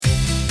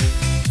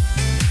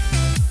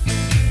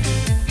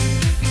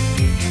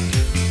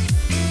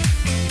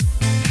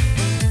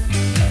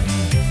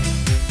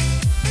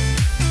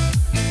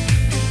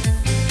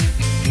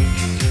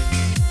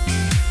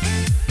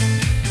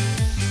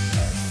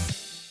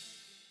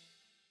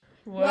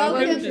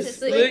Welcome to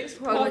Slicks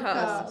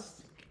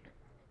Podcast.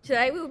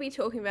 Today we'll be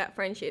talking about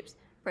friendships,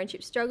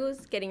 friendship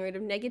struggles, getting rid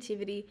of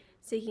negativity,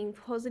 seeking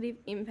positive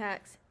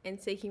impacts, and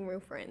seeking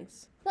real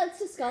friends. Let's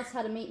discuss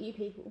how to meet new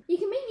people. You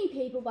can meet new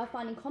people by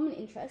finding common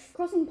interests,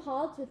 crossing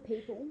paths with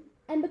people,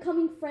 and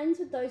becoming friends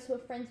with those who are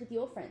friends with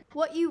your friends.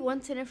 What you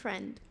want in a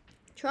friend: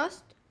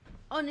 trust,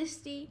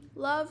 honesty,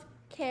 love,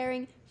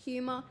 caring,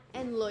 humour,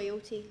 and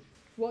loyalty.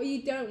 What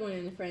you don't want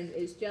in a friend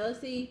is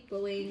jealousy,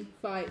 bullying,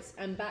 fights,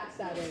 and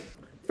backstabbing.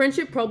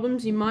 Friendship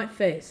problems you might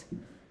face: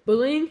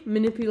 bullying,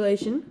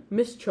 manipulation,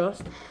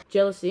 mistrust,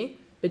 jealousy,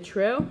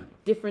 betrayal,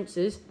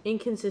 differences,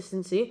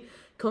 inconsistency,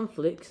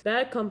 conflicts,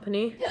 bad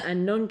company,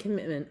 and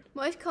non-commitment.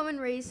 Most common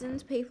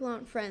reasons people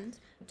aren't friends: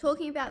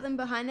 talking about them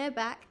behind their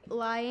back,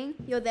 lying,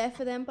 you're there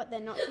for them but they're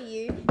not for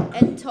you,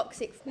 and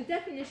toxic. The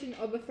definition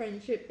of a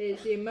friendship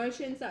is the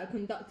emotions that are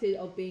conducted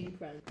of being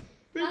friends.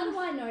 How do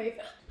I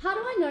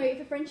know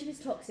if a friendship is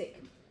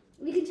toxic?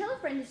 You can tell a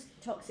friend is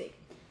toxic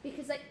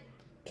because they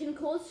can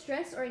cause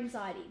stress or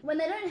anxiety. When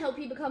they don't help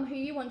you become who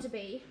you want to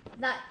be,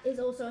 that is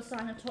also a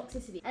sign of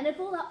toxicity. And if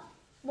all that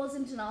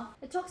wasn't enough,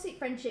 a toxic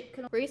friendship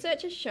can...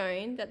 Research has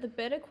shown that the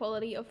better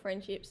quality of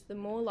friendships, the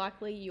more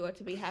likely you are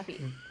to be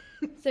happy.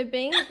 So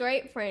being a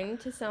great friend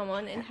to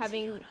someone and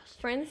having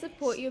friends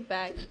support your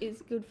back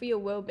is good for your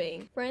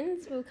well-being.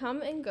 Friends will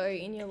come and go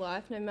in your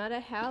life no matter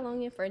how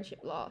long your friendship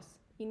lasts.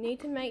 You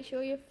need to make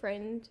sure your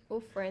friend or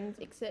friends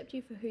accept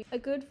you for who. A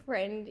good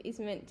friend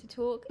is meant to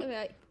talk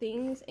about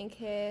things and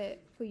care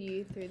for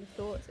you through the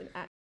thoughts and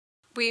actions.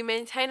 We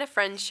maintain a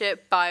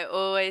friendship by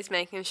always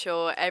making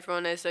sure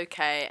everyone is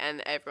okay and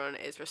everyone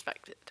is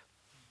respected.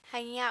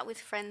 Hanging out with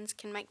friends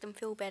can make them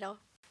feel better.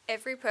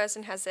 Every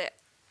person has their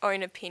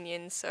own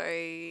opinion,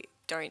 so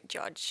don't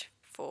judge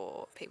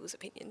for people's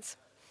opinions.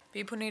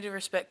 People need to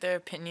respect their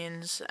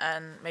opinions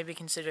and maybe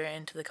consider it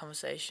into the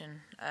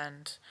conversation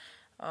and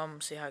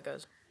see how it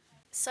goes.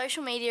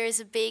 Social media is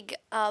a big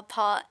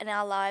part in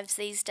our lives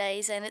these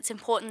days, and it's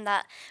important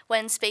that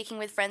when speaking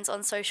with friends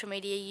on social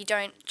media, you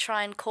don't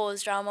try and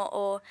cause drama,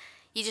 or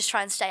you just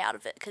try and stay out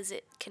of it because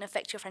it can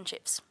affect your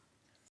friendships.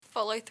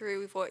 Follow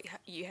through with what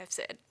you have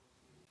said.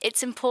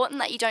 It's important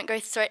that you don't go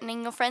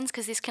threatening your friends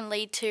because this can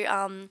lead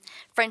to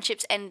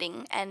friendships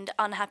ending and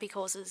unhappy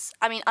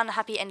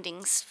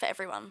endings for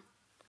everyone.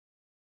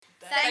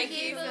 Thank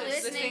you for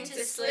listening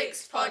to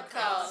Slicks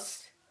Podcast.